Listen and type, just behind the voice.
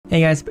Hey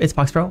guys, it's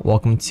PoxiiPro.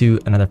 Welcome to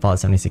another Fallout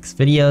 76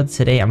 video.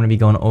 Today I'm going to be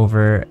going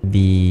over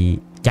the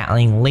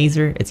Gatling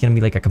Laser. It's going to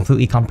be like a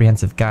completely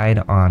comprehensive guide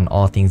on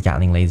all things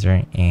Gatling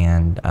Laser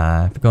and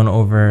going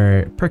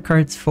over perk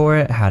cards for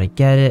it, how to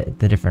get it,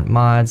 the different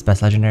mods,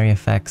 best legendary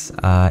effects,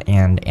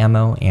 and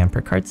ammo and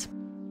perk cards.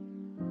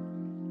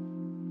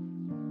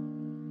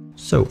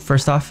 So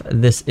first off,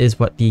 this is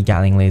what the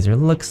Gatling Laser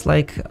looks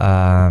like,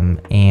 and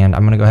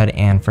I'm going to go ahead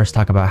and first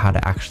talk about how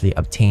to actually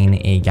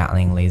obtain a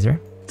Gatling Laser.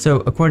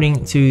 So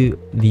according to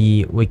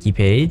the wiki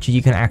page,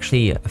 you can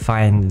actually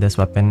find this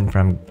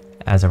weapon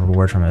as a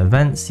reward from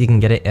events. You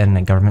can get it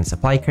in government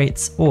supply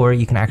crates, or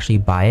you can actually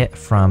buy it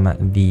from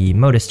the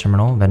Modus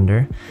terminal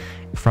vendor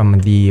from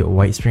the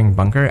White Spring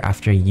Bunker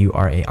after you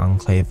are a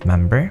Enclave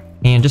member.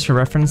 And just for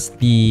reference,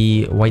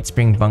 the White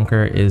Spring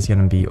Bunker is going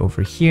to be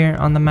over here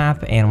on the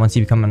map, and once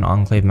you become an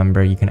Enclave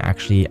member, you can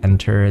actually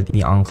enter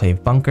the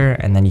Enclave Bunker,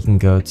 and then you can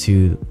go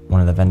to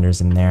one of the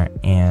vendors in there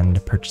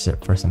and purchase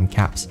it for some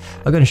caps.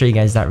 I'll go and show you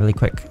guys that really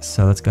quick,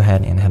 so let's go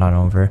ahead and head on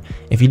over.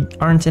 If you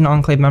aren't an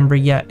Enclave member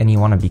yet and you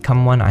want to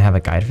become one, I have a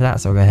guide for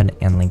that, so I'll go ahead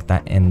and link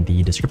that in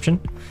the description.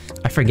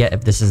 I forget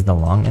if this is the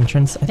long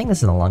entrance. I think this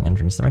is the long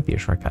entrance. There might be a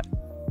shortcut.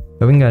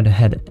 But we can go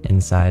ahead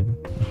inside.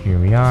 Here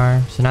we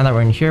are. So now that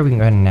we're in here, we can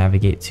go ahead and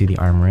navigate to the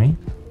armory.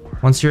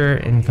 Once you're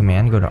in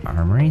command, go to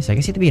armory. So I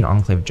guess you have to be an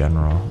Enclave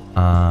general.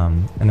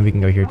 And then we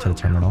can go here to the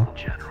terminal.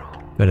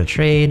 Go to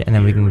trade, and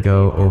then we can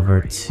go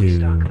over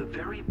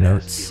to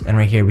notes. And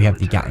right here we have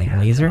the Gatling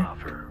Laser.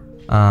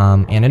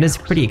 And it is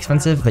pretty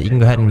expensive, but you can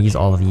go ahead and use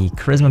all of the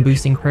charisma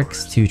boosting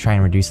perks to try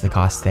and reduce the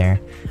cost there.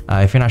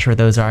 If you're not sure what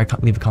those are,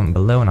 leave a comment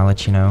below and I'll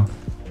let you know.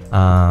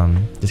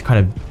 There's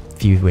quite a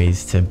few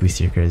ways to boost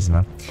your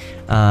charisma.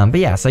 But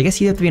yeah, so I guess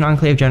you have to be an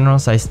Enclave general.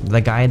 So the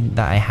guide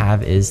that I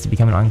have is to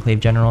become an Enclave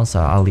general, so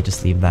I'll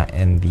just leave that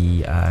in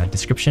the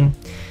description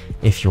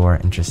if you're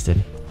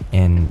interested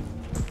in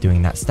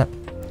doing that step.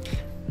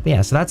 But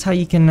yeah, so that's how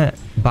you can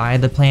buy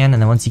the plan,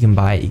 and then once you can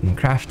buy it, you can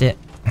craft it.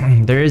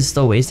 There is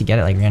still ways to get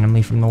it like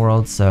randomly from the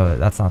world, so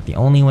that's not the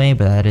only way,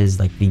 but that is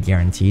like the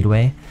guaranteed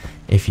way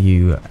if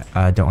you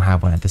don't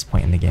have one at this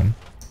point in the game.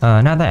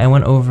 Now that I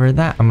went over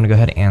that, I'm going to go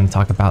ahead and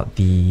talk about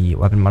the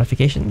weapon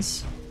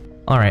modifications.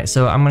 Alright,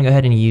 so I'm going to go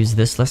ahead and use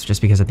this list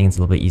just because I think it's a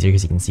little bit easier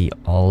because you can see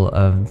all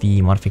of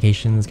the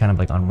modifications kind of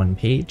like on one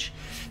page.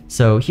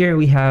 So here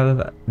we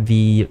have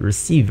the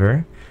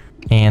receiver,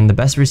 and the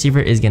best receiver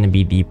is going to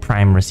be the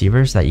prime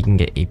receiver so that you can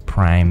get a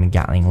prime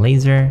Gatling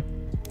Laser.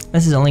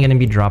 This is only going to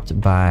be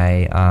dropped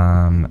by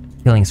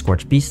killing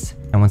Scorched Beast,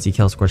 and once you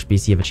kill Scorched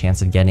Beast, you have a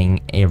chance of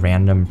getting a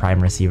random prime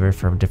receiver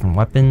for different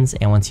weapons.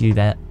 And once you do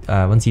that,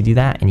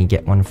 and you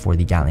get one for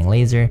the Gatling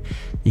Laser,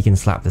 you can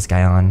slap this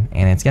guy on,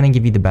 and it's going to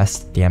give you the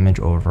best damage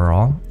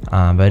overall.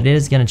 But it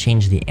is going to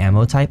change the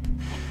ammo type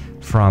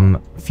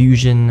from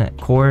fusion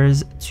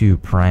cores to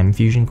prime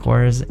fusion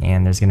cores,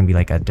 and there's going to be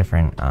like a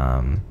different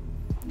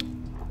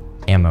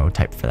ammo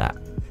type for that.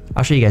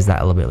 I'll show you guys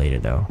that a little bit later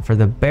though. For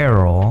the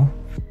barrel,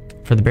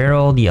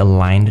 the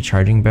aligned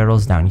charging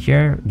barrels down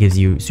here gives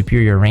you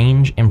superior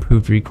range,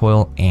 improved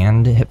recoil,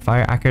 and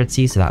hipfire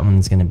accuracy, so that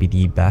one's going to be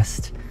the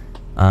best.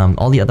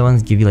 All the other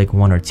ones give you like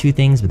one or two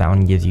things, but that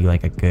one gives you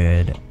like a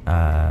good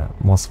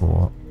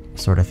multiple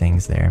sort of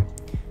things there.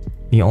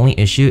 The only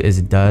issue is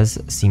it does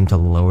seem to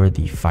lower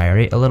the fire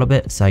rate a little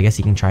bit, so I guess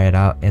you can try it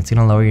out. It's going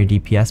to lower your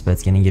DPS, but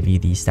it's going to give you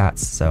these stats,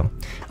 so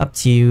up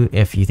to you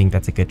if you think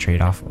that's a good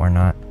trade-off or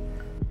not.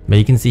 But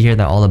you can see here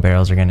that all the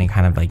barrels are going to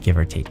kind of like give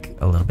or take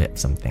a little bit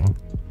something.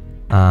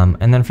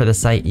 And then for the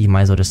sight, you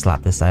might as well just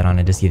slap this sight on.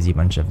 It just gives you a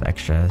bunch of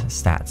extra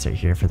stats right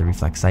here for the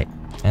reflex sight.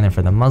 And then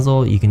for the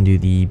muzzle, you can do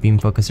the beam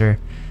focuser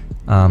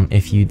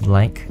if you'd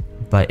like,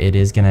 but it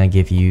is going to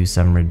give you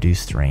some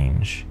reduced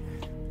range.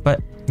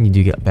 But you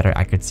do get better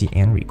accuracy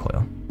and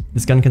recoil.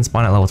 This gun can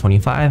spawn at level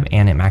 25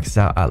 and it maxes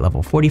out at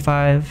level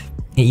 45.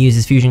 It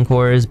uses fusion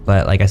cores,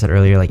 but like I said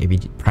earlier, like if you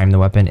prime the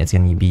weapon, it's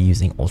going to be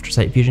using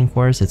Ultracite fusion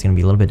cores, so it's going to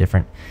be a little bit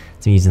different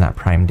to using that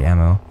primed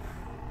ammo.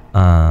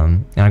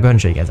 And I'll go ahead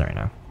and show you guys that right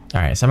now.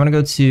 Alright, so I'm going to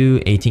go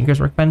to a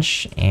Tinker's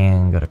Workbench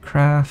and go to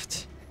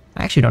craft.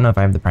 I actually don't know if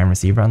I have the prime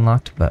receiver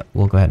unlocked, but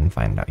we'll go ahead and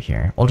find out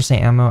here.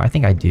 Ultracite ammo, I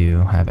think I do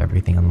have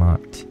everything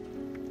unlocked.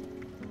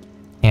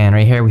 And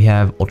right here we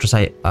have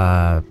Ultracite,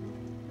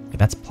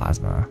 that's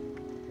plasma.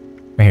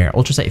 Right here,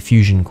 Ultracite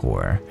fusion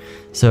core.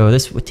 So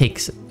this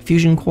takes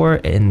fusion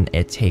core and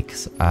it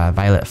takes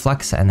violet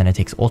flux, and then it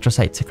takes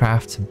Ultracite to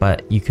craft,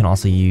 but you can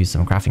also use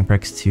some crafting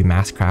perks to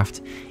mass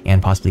craft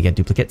and possibly get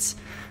duplicates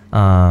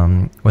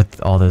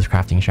with all those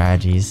crafting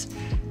strategies.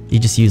 You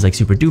just use like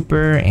super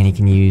duper, and you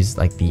can use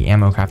like the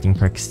ammo crafting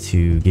perks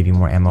to give you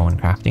more ammo when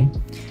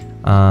crafting.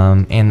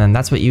 And then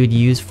that's what you would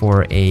use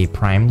for a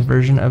primed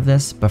version of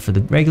this, but for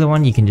the regular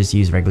one you can just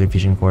use regular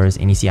fusion cores,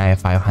 and you see I have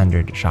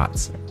 500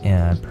 shots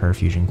per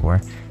fusion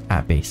core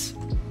at base.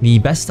 The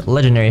best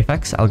legendary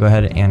effects, I'll go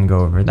ahead and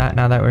go over that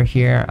now that we're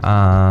here.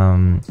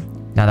 Now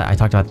that I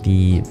talked about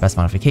the best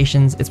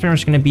modifications, it's pretty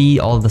much going to be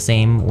all the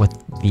same with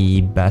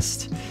the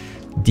best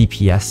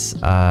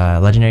DPS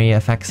legendary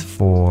effects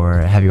for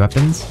heavy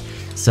weapons.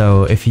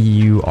 So if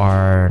you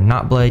are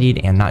not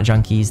bloodied and not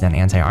junkies, then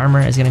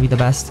anti-armor is going to be the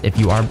best. If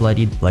you are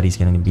bloodied, bloody's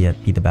going to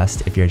be the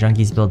best. If you're a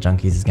junkies build,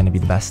 junkies is going to be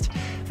the best.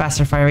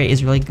 Faster fire rate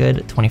is really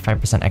good.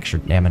 25% extra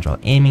damage while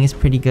aiming is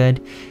pretty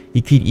good.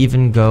 You could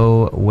even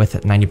go with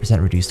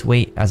 90% reduced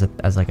weight as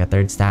like a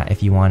third stat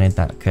if you wanted.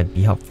 That could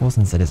be helpful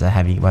since it is a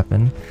heavy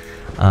weapon.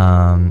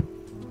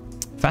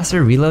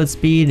 Faster reload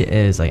speed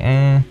is like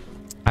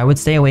I would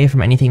stay away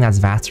from anything that's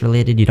VATS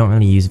related. You don't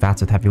really use VATS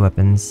with heavy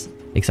weapons,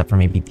 except for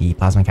maybe the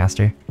plasma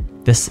caster.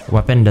 This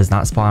weapon does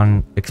not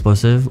spawn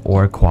explosive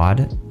or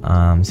quad,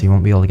 so you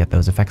won't be able to get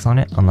those effects on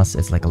it unless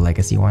it's like a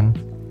legacy one.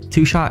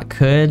 2-shot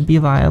could be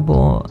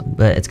viable,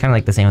 but it's kind of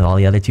like the same with all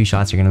the other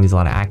 2-shots. You're going to lose a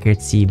lot of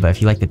accuracy, but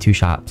if you like the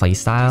 2-shot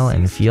playstyle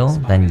and feel,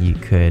 then you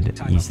could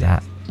use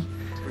that.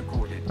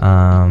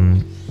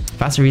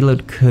 Faster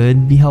reload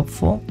could be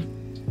helpful,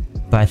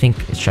 but I think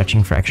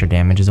stretching for extra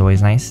damage is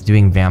always nice.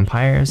 Doing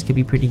vampires could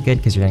be pretty good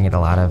because you're going to get a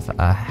lot of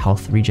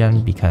health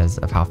regen because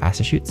of how fast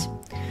it shoots.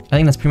 I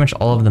think that's pretty much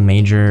all of the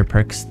major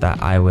perks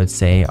that I would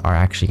say are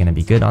actually going to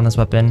be good on this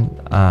weapon.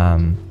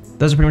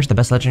 Those are pretty much the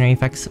best legendary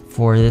effects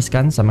for this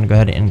gun, so I'm going to go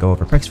ahead and go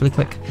over perks really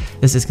quick.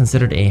 This is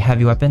considered a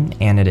heavy weapon,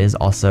 and it is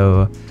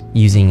also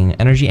using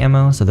energy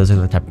ammo, so those are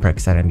the type of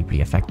perks that are going to be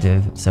pretty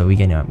effective. So we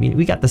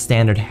got the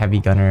standard heavy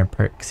gunner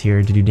perks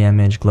here to do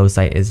damage. Glow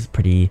sight is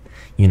pretty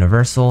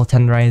universal.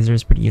 Tenderizer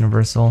is pretty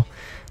universal.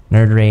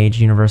 Nerd rage,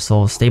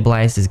 universal.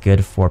 Stabilized is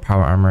good for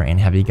power armor and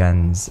heavy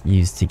guns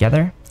used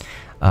together.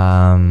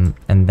 And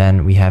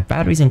then we have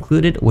batteries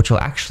included, which will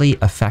actually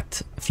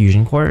affect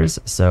fusion cores.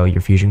 So your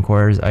fusion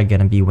cores are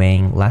going to be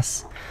weighing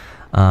less.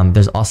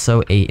 There's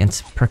also a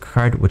perk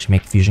card, which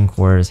make fusion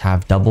cores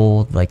have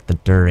double like the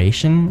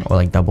duration or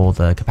like double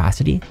the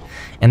capacity.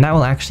 And that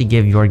will actually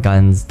give your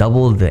guns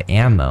double the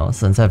ammo.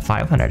 So instead of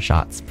 500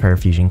 shots per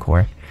fusion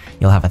core,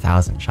 you'll have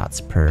 1,000 shots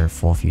per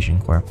full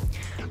fusion core.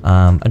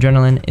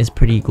 Adrenaline is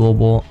pretty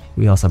global.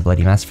 We also have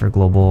Bloody Mess for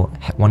global.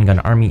 One gun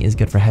army is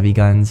good for heavy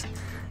guns.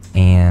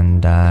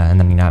 And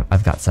then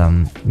I've got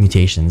some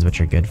mutations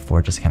which are good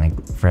for just kind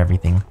of for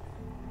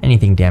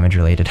anything damage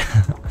related.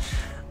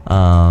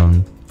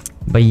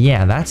 But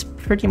yeah, that's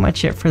pretty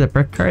much it for the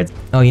perk cards.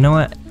 Oh, you know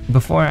what?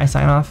 Before I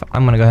sign off,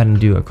 I'm gonna go ahead and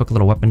do a quick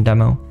little weapon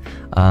demo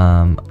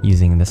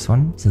using this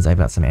one. Since I've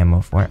got some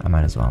ammo for it, I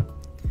might as well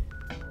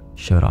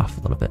show it off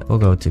a little bit. We'll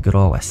go to good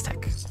old West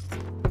Tech.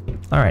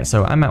 All right,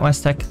 so I'm at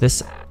West Tech.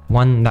 This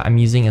one that I'm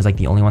using is like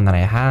the only one that I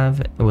have.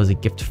 It was a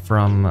gift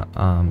from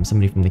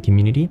somebody from the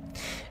community.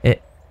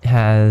 It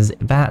has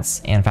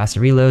VATS and faster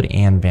reload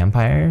and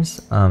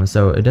vampires.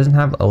 So it doesn't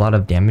have a lot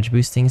of damage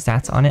boosting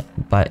stats on it,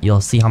 but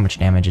you'll see how much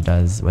damage it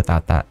does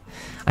without that.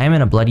 I am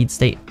in a bloodied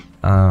state,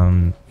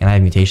 and I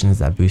have mutations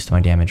that boost my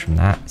damage from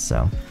that.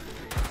 So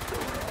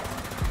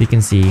you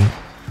can see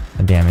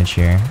the damage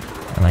here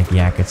and like the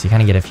accuracy. You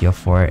kind of get a feel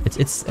for it.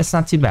 It's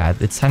not too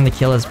bad. Its time to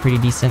kill is pretty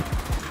decent.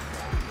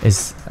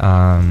 It's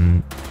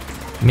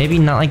maybe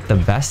not like the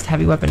best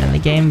heavy weapon in the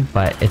game,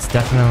 but it's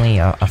definitely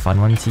a fun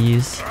one to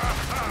use.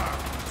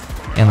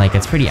 And like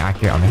it's pretty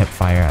accurate on the hip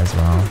fire as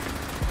well.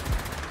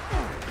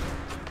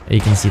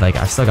 You can see like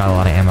I've still got a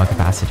lot of ammo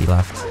capacity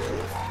left.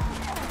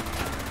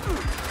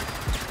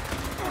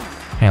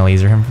 Can I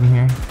laser him from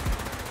here?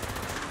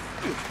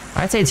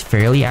 I'd say it's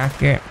fairly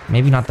accurate.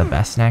 Maybe not the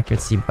best in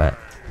accuracy, but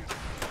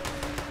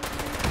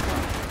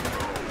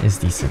it's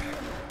decent.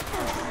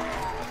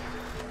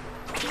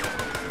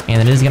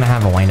 And it is going to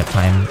have a wind-up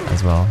time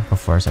as well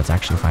before, so it's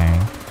actually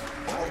firing.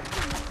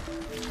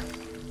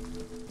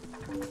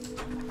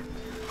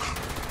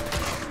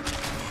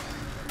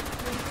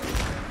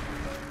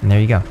 And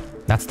there you go.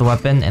 That's the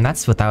weapon, and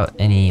that's without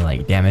any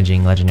like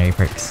damaging legendary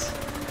perks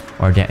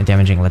or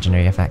damaging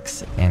legendary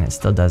effects, and it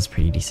still does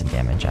pretty decent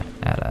damage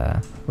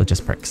with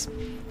just perks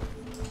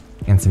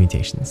and some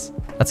mutations.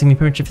 That's gonna be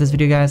pretty much it for this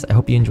video, guys. I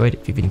hope you enjoyed.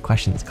 If you have any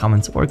questions,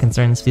 comments, or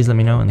concerns, please let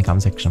me know in the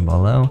comment section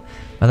below.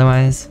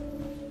 Otherwise,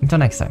 until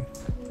next time.